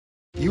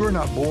You are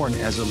not born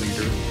as a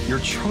leader. You're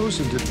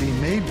chosen to be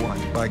made one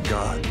by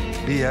God.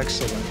 Be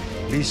excellent.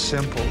 Be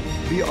simple.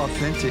 Be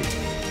authentic.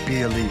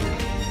 Be a leader.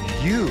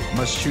 You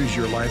must choose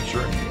your life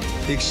journey.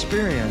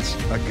 Experience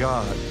a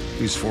God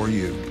who's for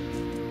you.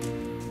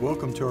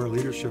 Welcome to our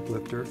Leadership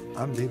Lifter.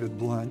 I'm David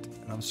Blunt,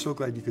 and I'm so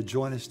glad you could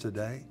join us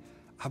today.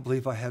 I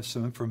believe I have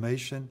some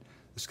information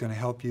that's going to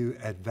help you,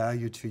 add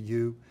value to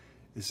you.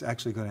 It's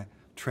actually going to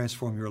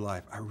transform your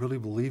life. I really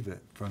believe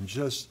it. From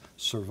just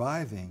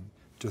surviving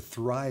to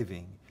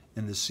thriving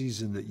in the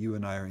season that you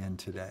and I are in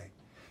today.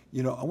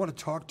 You know, I want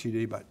to talk to you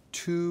today about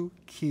 2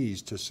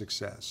 keys to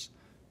success.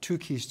 2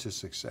 keys to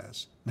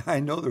success. Now, I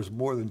know there's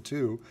more than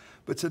 2,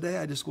 but today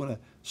I just want to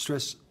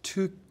stress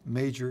 2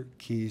 major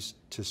keys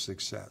to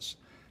success.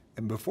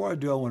 And before I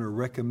do, I want to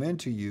recommend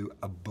to you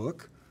a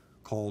book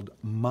called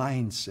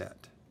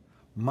Mindset.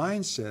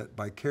 Mindset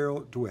by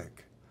Carol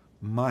Dweck.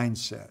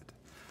 Mindset.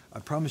 I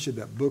promise you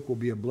that book will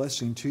be a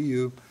blessing to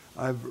you.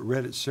 I've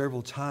read it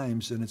several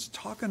times, and it's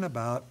talking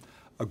about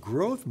a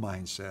growth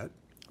mindset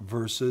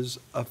versus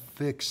a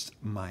fixed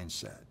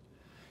mindset.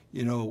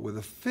 You know, with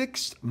a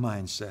fixed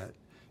mindset,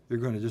 you're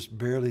going to just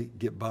barely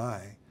get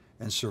by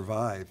and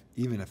survive,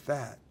 even at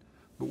that.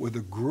 But with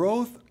a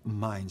growth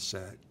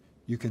mindset,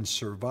 you can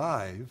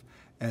survive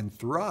and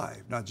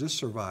thrive. Not just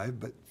survive,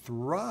 but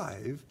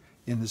thrive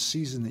in the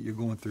season that you're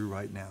going through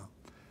right now.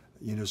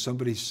 You know,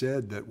 somebody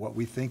said that what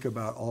we think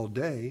about all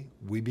day,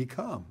 we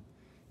become.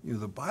 You know,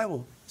 the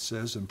Bible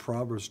says in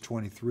Proverbs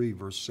 23,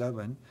 verse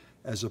 7,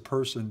 as a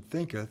person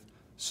thinketh,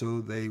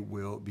 so they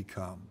will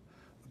become.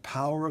 The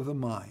power of the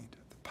mind,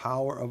 the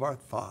power of our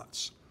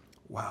thoughts.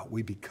 Wow,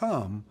 we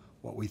become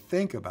what we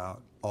think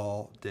about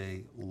all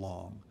day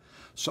long.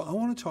 So I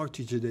want to talk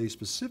to you today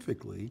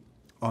specifically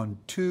on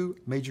 2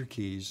 major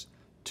keys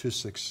to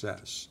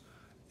success.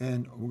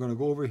 And we're going to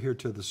go over here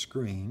to the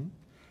screen,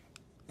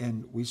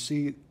 and we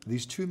see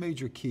these 2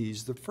 major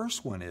keys. The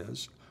first one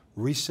is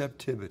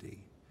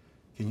receptivity.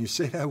 Can you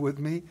say that with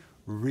me?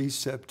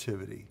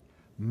 Receptivity.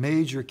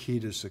 Major key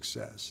to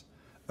success.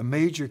 A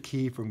major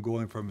key from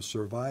going from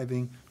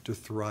surviving to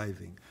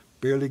thriving,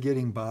 barely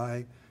getting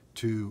by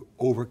to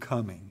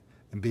overcoming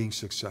and being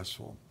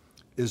successful,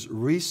 is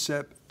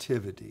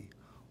receptivity,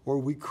 or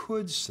we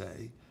could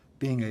say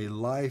being a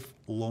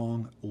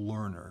lifelong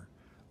learner,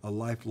 a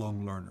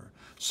lifelong learner.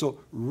 So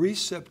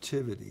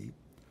receptivity,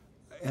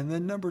 and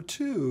then number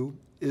 2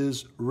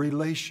 is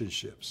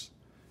relationships.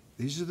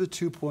 These are the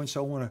 2 points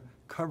I want to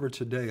cover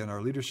today on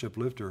our Leadership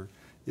Lifter,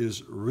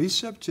 is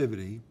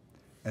receptivity,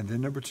 and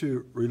then number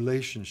 2,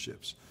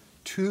 relationships.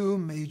 2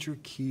 major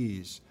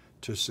keys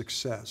to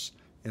success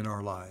in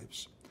our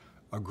lives.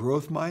 A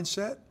growth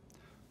mindset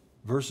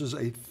versus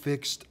a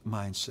fixed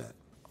mindset.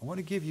 I want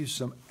to give you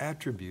some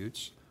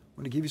attributes, I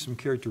want to give you some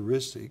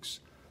characteristics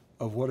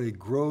of what a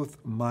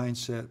growth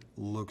mindset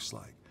looks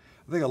like.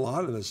 I think a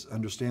lot of us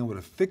understand what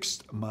a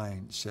fixed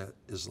mindset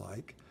is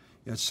like.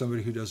 It's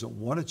somebody who doesn't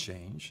want to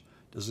change,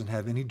 doesn't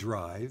have any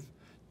drive,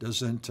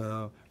 doesn't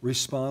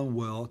respond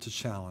well to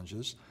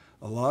challenges.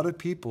 A lot of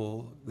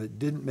people that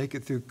didn't make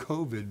it through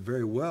COVID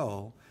very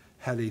well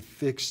had a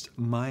fixed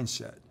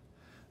mindset.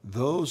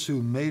 Those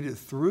who made it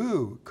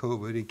through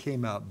COVID and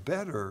came out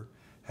better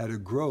had a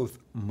growth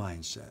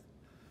mindset.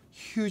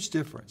 Huge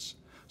difference.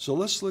 So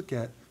let's look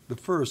at the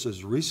first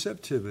as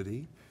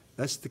receptivity.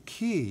 That's the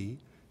key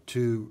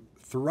to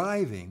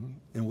thriving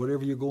in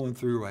whatever you're going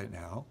through right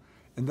now.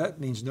 And that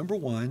means, number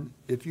 1,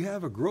 if you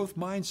have a growth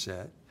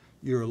mindset,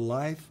 you're a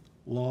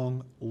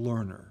lifelong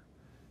learner.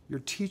 You're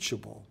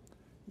teachable.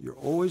 You're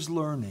always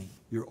learning.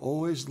 You're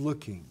always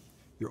looking.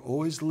 You're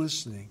always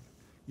listening.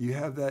 You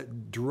have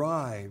that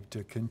drive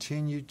to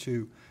continue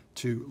to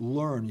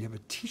learn. You have a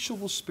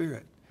teachable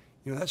spirit.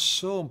 You know, that's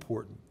so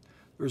important.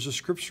 There's a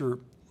scripture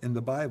in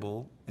the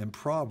Bible, in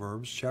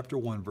Proverbs chapter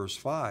 1, verse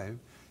 5.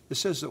 It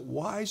says that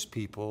wise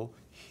people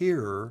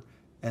hear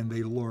and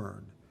they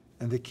learn,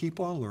 and they keep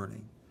on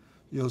learning.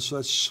 You know, so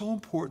it's so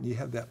important you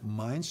have that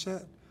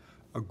mindset,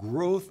 a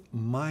growth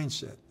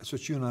mindset. That's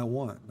what you and I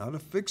want, not a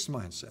fixed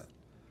mindset.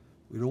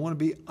 We don't want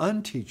to be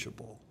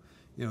unteachable.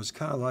 You know, it's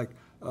kind of like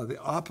the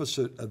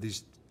opposite of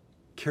these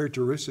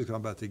characteristics I'm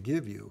about to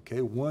give you,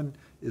 okay? One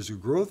is a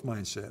growth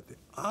mindset. The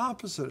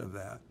opposite of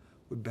that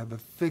would have a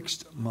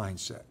fixed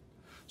mindset.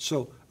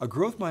 So a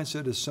growth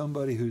mindset is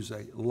somebody who's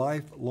a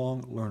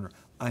lifelong learner.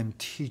 I'm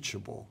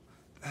teachable.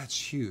 That's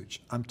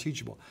huge. I'm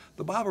teachable.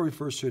 The Bible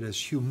refers to it as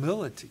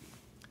humility.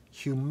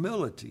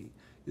 Humility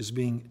is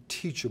being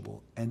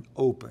teachable and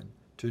open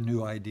to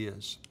new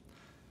ideas.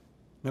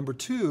 Number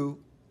 2,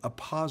 a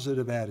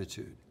positive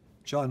attitude.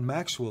 John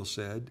Maxwell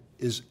said,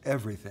 is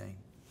everything.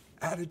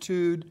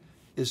 Attitude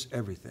is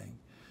everything.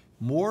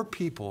 More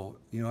people,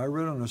 you know, I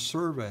read on a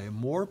survey,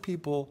 more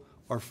people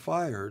are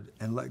fired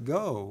and let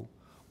go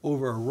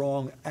over a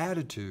wrong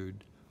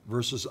attitude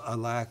versus a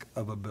lack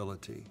of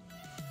ability.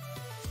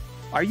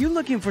 Are you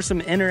looking for some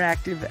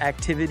interactive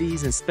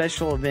activities and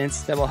special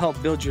events that will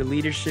help build your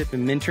leadership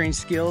and mentoring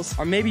skills?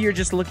 Or maybe you're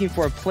just looking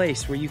for a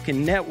place where you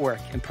can network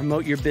and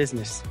promote your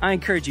business. I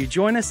encourage you,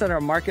 join us at our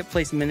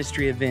Marketplace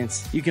Ministry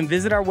events. You can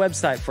visit our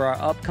website for our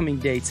upcoming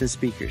dates and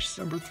speakers.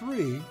 Number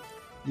 3,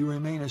 you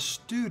remain a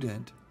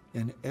student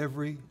in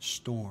every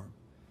storm.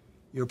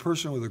 You're a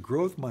person with a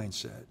growth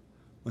mindset.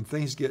 When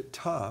things get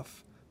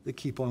tough, they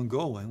keep on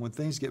going. When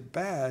things get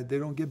bad, they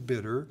don't get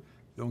bitter,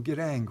 they don't get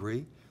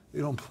angry, they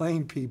don't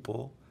blame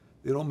people,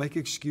 they don't make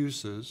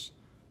excuses.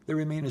 They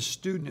remain a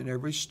student in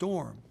every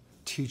storm.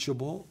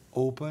 Teachable,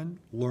 open,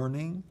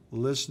 learning,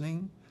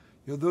 listening.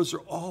 Those are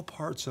all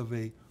parts of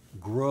a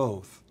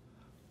growth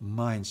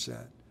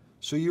mindset.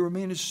 So you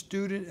remain a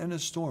student in a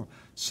storm.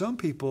 Some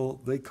people,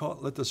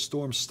 let the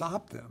storm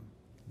stop them,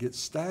 get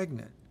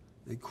stagnant.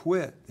 They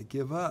quit, they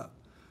give up.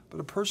 But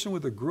a person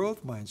with a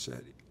growth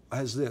mindset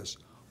has this: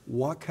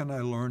 what can I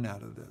learn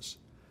out of this?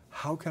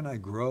 How can I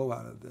grow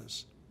out of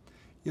this?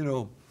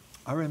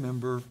 I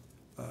remember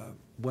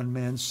one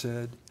man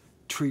said,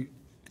 treat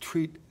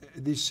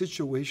these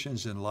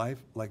situations in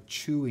life like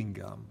chewing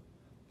gum.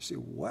 You say,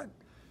 what?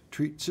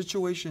 Treat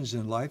situations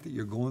in life that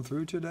you're going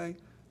through today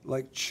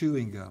like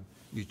chewing gum.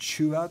 You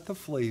chew out the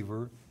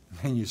flavor,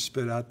 and you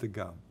spit out the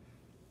gum.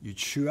 You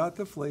chew out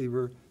the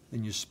flavor,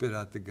 and you spit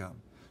out the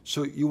gum.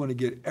 So you want to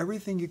get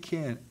everything you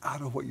can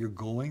out of what you're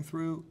going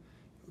through.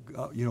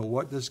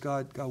 What does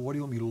God, what do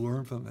you want me to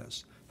learn from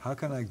this? How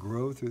can I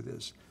grow through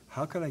this?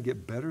 How can I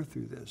get better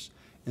through this?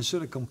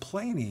 Instead of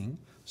complaining,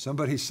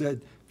 somebody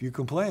said, if you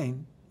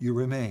complain, you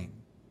remain.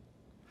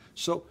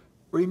 So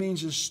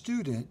remains a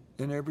student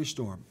in every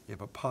storm. You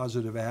have a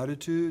positive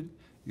attitude.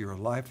 You're a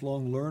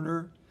lifelong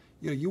learner.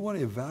 You want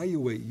to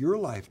evaluate your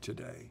life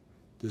today.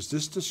 Does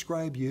this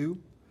describe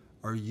you?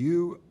 Are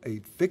you a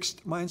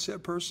fixed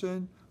mindset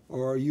person,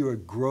 or are you a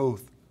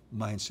growth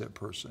mindset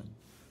person?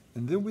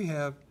 And then we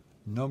have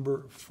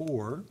number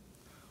 4,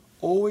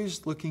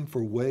 always looking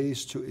for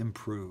ways to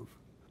improve.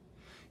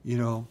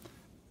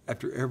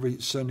 After every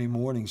Sunday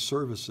morning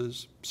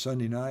services,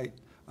 Sunday night,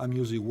 I'm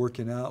usually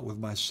working out with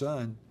my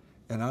son,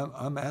 and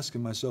I'm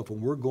asking myself,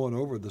 when we're going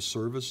over the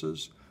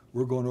services,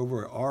 we're going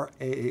over our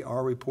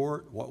AAR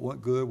report, what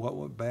went good, what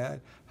went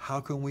bad,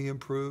 how can we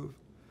improve?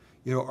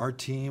 Our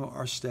team,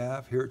 our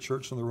staff here at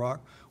Church on the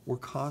Rock, we're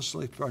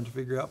constantly trying to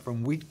figure out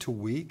from week to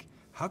week,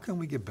 how can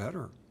we get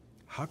better?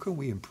 How can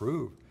we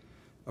improve?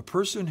 A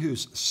person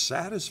who's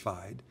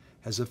satisfied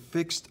has a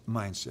fixed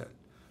mindset,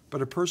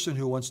 but a person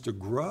who wants to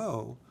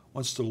grow,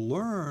 wants to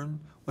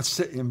learn, wants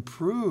to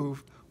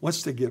improve,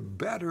 wants to get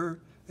better,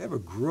 they have a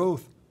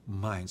growth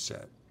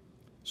mindset.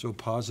 So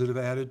positive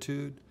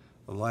attitude,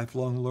 a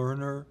lifelong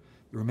learner,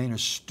 you remain a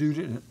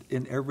student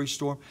in every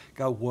storm.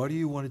 God, what do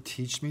you want to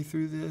teach me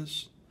through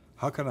this?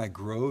 How can I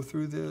grow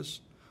through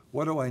this?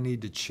 What do I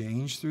need to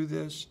change through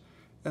this?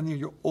 And then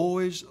you're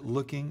always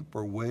looking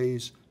for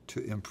ways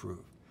to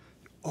improve.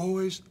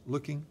 Always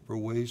looking for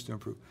ways to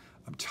improve.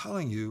 I'm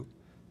telling you,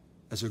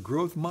 as a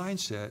growth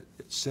mindset,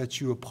 it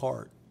sets you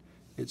apart.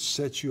 It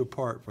sets you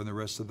apart from the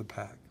rest of the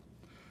pack.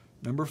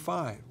 Number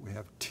 5, we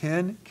have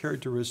 10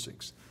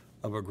 characteristics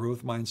of a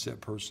growth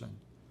mindset person.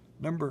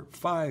 Number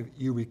 5,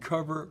 you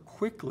recover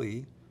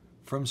quickly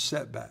from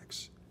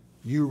setbacks.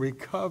 You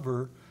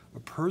recover. A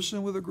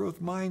person with a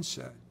growth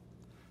mindset,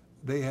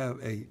 they have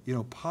a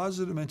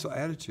positive mental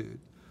attitude,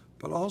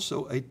 but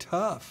also a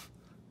tough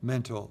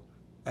mental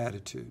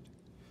attitude.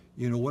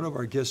 One of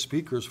our guest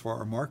speakers for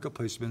our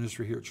Marketplace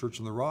ministry here at Church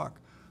on the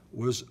Rock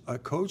was a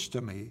coach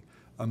to me,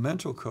 a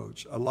mental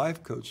coach, a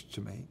life coach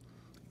to me,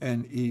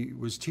 and he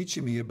was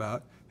teaching me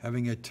about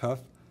having a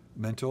tough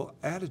mental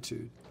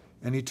attitude.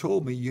 And he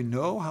told me, you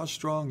know how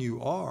strong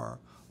you are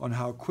on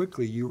how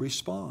quickly you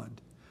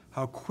respond,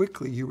 how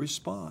quickly you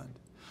respond.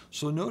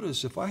 So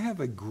notice, if I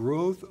have a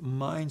growth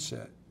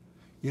mindset,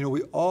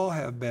 we all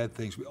have bad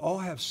things. We all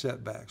have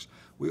setbacks.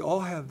 We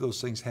all have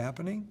those things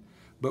happening,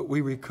 but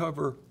we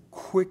recover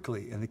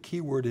quickly. And the key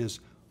word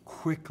is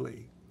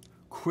quickly,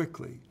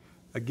 quickly.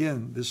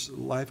 Again, this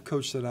life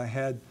coach that I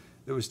had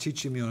that was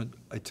teaching me on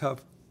a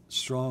tough,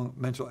 strong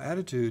mental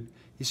attitude,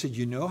 he said,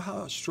 you know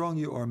how strong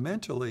you are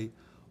mentally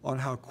on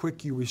how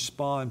quick you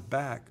respond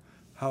back,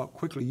 how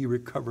quickly you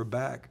recover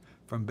back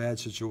from bad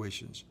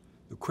situations.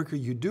 The quicker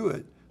you do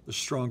it, the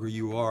stronger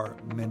you are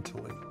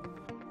mentally.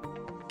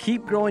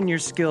 Keep growing your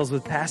skills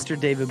with Pastor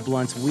David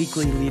Blunt's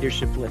weekly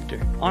Leadership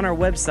Lifter. On our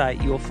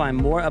website, you will find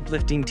more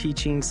uplifting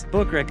teachings,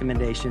 book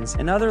recommendations,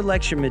 and other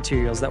lecture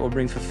materials that will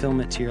bring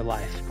fulfillment to your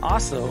life.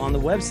 Also, on the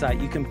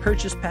website, you can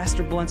purchase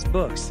Pastor Blunt's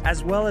books,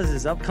 as well as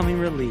his upcoming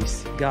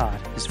release, God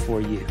is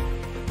For You.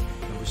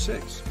 Number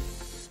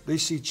 6, they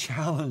see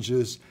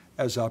challenges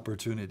as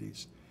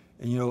opportunities.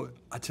 And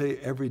I tell you,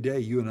 every day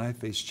you and I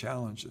face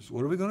challenges.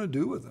 What are we going to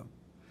do with them?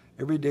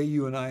 Every day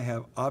you and I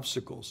have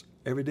obstacles.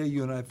 Every day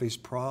you and I face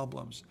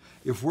problems.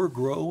 If we're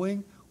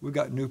growing, we've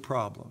got new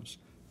problems.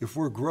 If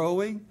we're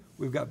growing,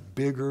 we've got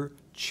bigger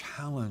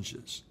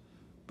challenges.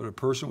 But a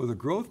person with a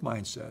growth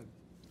mindset,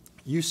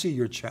 you see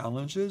your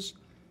challenges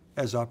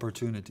as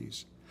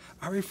opportunities.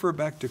 I refer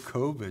back to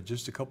COVID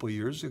just a couple of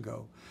years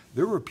ago.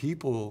 There were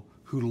people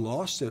who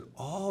lost it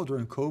all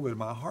during COVID.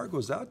 My heart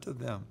goes out to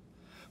them.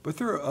 But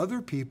there are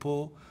other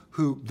people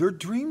who their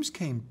dreams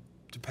came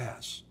to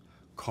pass.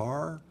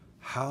 Car,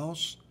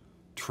 house,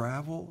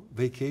 travel,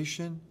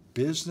 vacation,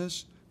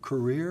 business,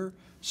 career.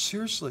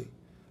 Seriously.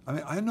 I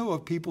mean, I know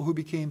of people who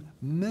became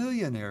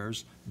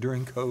millionaires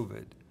during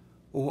COVID.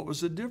 Well, what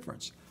was the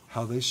difference?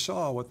 How they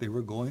saw what they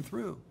were going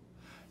through.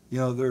 You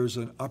know, there's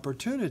an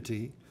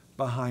opportunity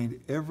behind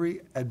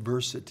every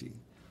adversity.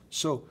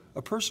 So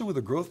a person with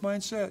a growth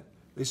mindset,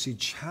 they see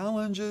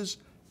challenges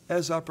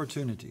as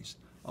opportunities.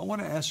 I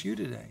want to ask you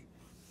today,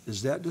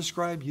 does that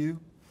describe you?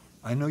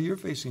 I know you're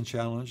facing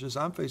challenges.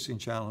 I'm facing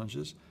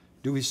challenges.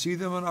 Do we see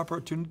them as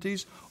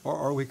opportunities, or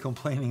are we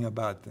complaining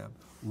about them,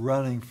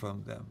 running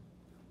from them?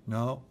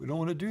 No, we don't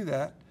want to do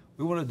that.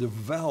 We want to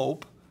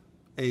develop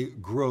a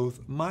growth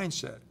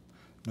mindset.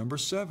 Number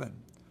 7,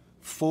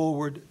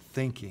 forward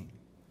thinking.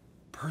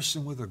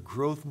 Person with a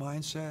growth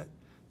mindset,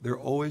 they're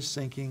always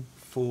thinking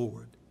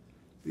forward.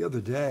 The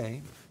other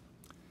day,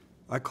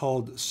 I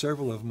called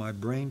several of my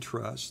brain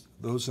trusts,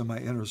 those in my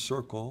inner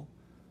circle,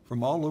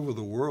 from all over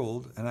the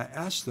world, and I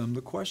asked them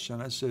the question.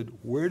 I said,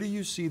 where do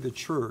you see the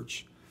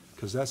church,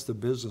 because that's the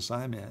business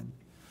I'm in,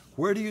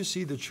 where do you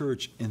see the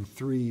church in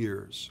 3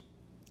 years?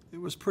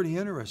 It was pretty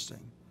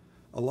interesting.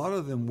 A lot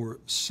of them were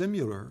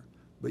similar,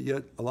 but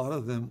yet a lot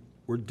of them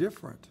were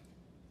different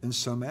in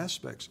some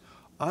aspects.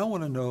 I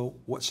want to know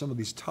what some of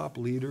these top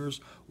leaders,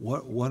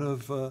 one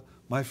of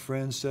my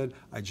friends said,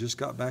 I just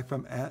got back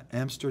from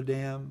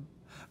Amsterdam.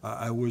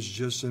 I was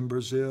just in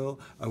Brazil.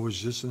 I was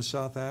just in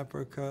South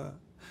Africa.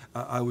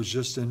 I was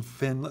just in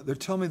Finland. They're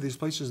telling me these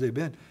places they've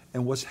been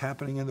and what's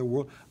happening in the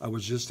world. I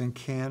was just in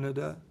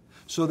Canada.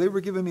 So they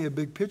were giving me a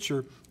big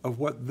picture of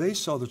what they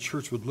saw the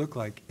church would look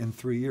like in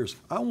 3 years.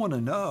 I want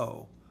to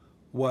know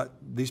what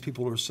these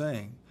people are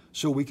saying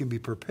so we can be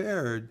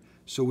prepared,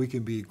 so we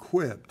can be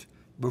equipped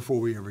before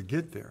we ever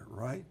get there,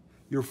 right?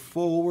 You're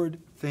forward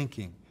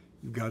thinking.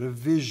 You've got a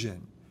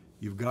vision.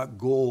 You've got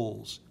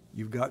goals.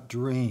 You've got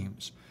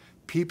dreams.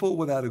 People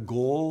without a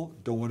goal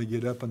don't want to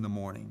get up in the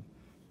morning.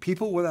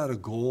 People without a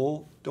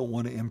goal don't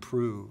want to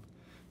improve.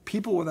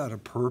 People without a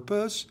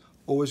purpose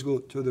always go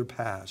to their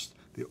past.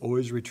 They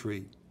always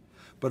retreat.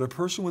 But a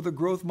person with a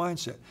growth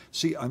mindset,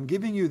 see, I'm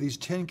giving you these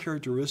 10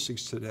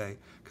 characteristics today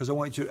because I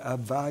want you to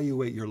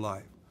evaluate your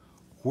life.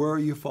 Where are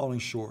you falling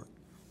short?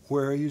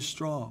 Where are you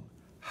strong?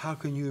 How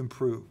can you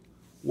improve?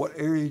 What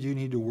area do you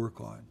need to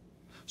work on?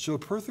 So a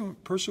person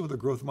with a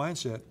growth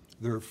mindset,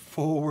 they're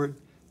forward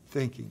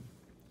thinking.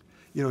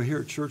 You know, here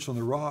at Church on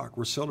the Rock,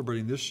 we're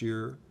celebrating this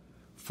year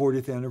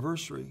 40th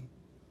anniversary.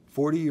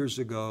 40 years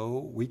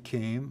ago, we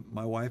came,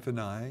 my wife and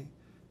I,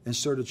 and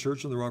started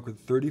Church on the Rock with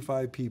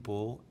 35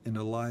 people in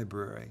a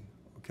library,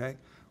 okay?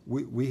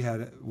 We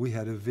had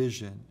a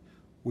vision.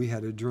 We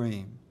had a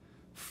dream,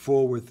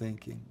 forward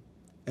thinking.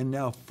 And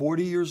now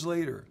 40 years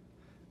later,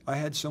 I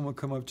had someone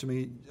come up to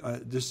me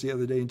just the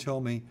other day and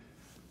tell me,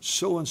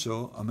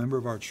 so-and-so, a member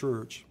of our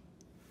church,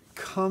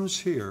 comes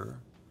here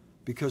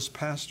because,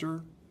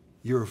 Pastor,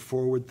 you're a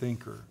forward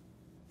thinker.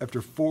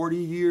 After 40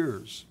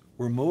 years,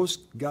 where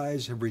most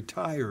guys have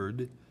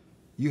retired,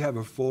 you have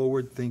a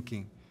forward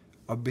thinking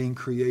of being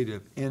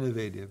creative,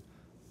 innovative,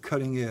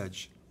 cutting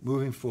edge,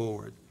 moving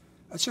forward.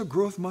 That's a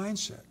growth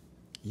mindset.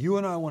 You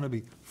and I want to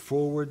be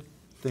forward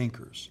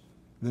thinkers.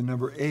 And then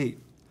number 8,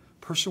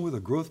 person with a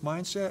growth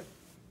mindset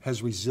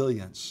has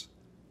resilience.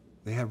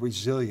 They have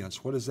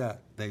resilience. What is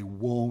that? They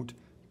won't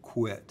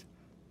quit.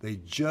 They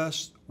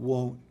just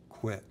won't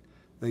quit.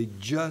 They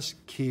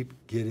just keep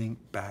getting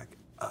back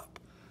up.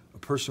 A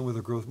person with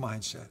a growth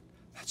mindset,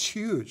 that's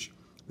huge.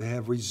 They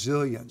have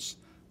resilience.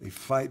 They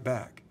fight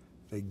back.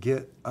 They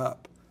get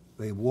up.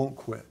 They won't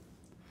quit.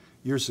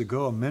 Years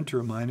ago, a mentor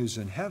of mine who's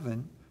in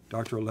heaven,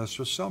 Dr.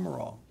 Lester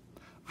Summerall,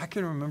 I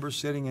can remember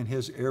sitting in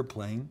his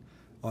airplane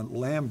on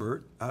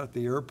Lambert out at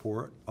the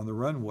airport on the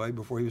runway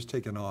before he was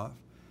taken off.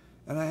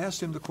 And I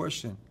asked him the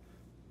question,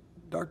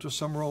 Dr.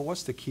 Summerall,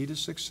 what's the key to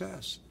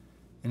success?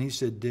 And he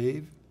said,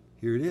 Dave,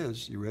 here it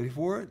is. You ready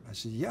for it? I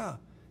said, yeah.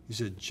 He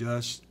said,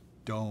 just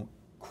don't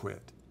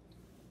quit.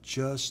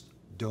 Just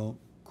don't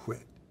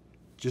quit.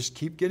 Just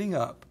keep getting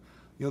up.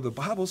 You know, the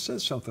Bible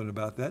says something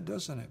about that,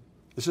 doesn't it?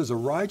 It says a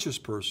righteous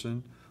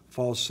person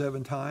falls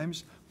 7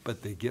 times,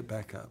 but they get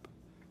back up.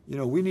 You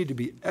know, we need to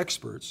be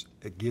experts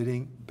at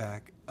getting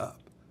back up.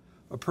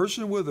 A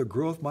person with a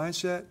growth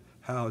mindset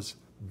has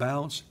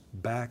bounce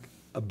back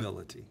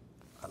ability.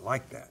 I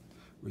like that.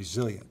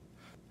 Resilient.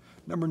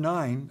 Number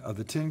 9 of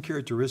the 10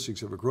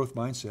 characteristics of a growth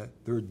mindset,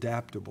 they're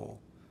adaptable.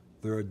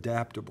 They're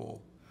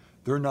adaptable.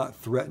 They're not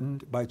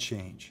threatened by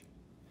change.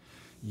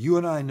 You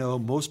and I know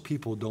most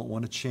people don't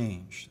want to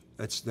change.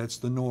 That's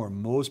the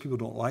norm. Most people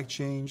don't like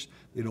change.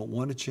 They don't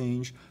want to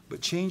change,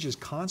 but change is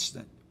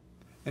constant.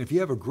 And if you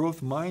have a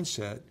growth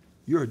mindset,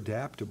 you're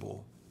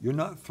adaptable. You're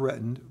not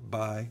threatened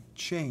by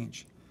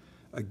change.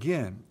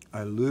 Again,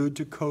 I allude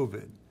to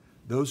COVID.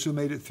 Those who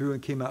made it through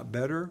and came out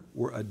better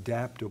were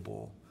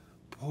adaptable.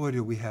 Boy,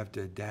 do we have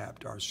to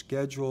adapt our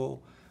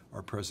schedule,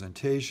 our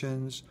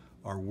presentations,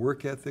 our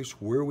work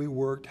ethics, where we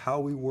worked, how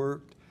we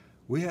worked.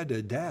 We had to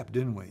adapt,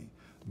 didn't we?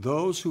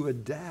 Those who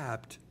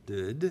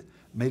adapted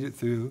made it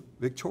through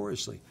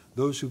victoriously.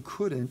 Those who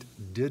couldn't,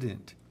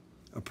 didn't.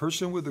 A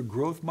person with a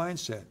growth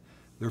mindset,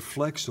 they're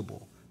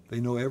flexible. They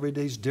know every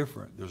day's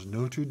different. There's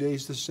no 2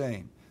 days the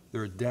same.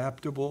 They're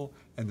adaptable,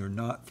 and they're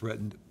not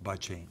threatened by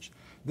change.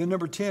 Then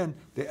number 10,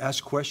 they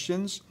ask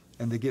questions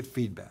and they get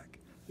feedback.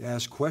 They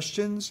ask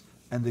questions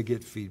and they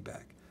get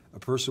feedback. A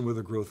person with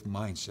a growth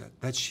mindset.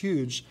 That's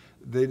huge.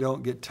 They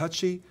don't get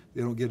touchy.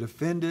 They don't get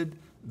offended.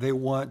 They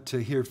want to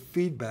hear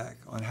feedback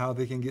on how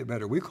they can get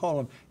better. We call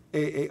them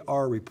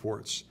AAR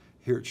reports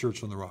here at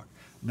Church on the Rock.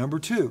 Number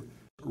 2,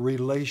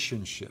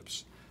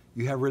 relationships.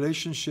 You have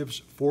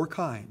relationships 4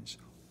 kinds.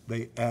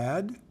 They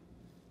add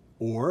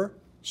or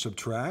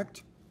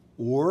subtract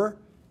or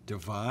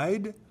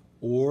divide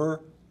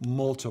or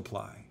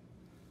multiply.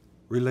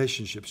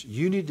 Relationships.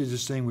 You need to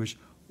distinguish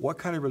what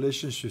kind of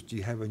relationships do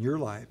you have in your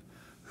life.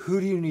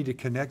 Who do you need to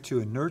connect to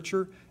and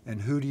nurture,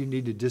 and who do you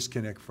need to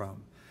disconnect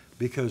from?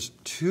 Because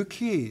 2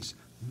 keys,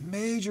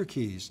 major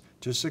keys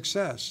to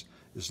success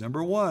is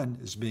number 1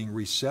 is being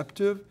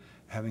receptive,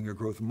 having a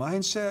growth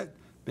mindset,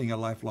 being a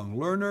lifelong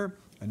learner,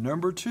 and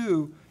number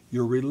 2,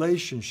 your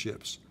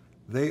relationships.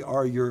 They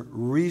are your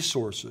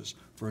resources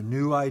for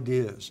new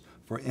ideas,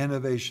 for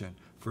innovation,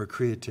 for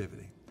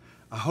creativity.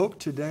 I hope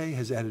today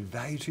has added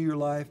value to your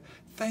life.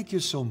 Thank you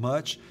so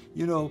much.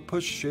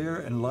 Push share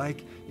and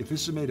like. If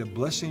this has made a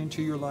blessing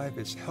into your life,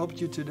 it's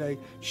helped you today,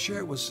 share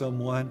it with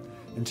someone.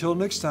 Until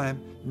next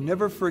time,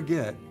 never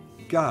forget,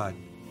 God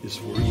is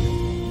for you.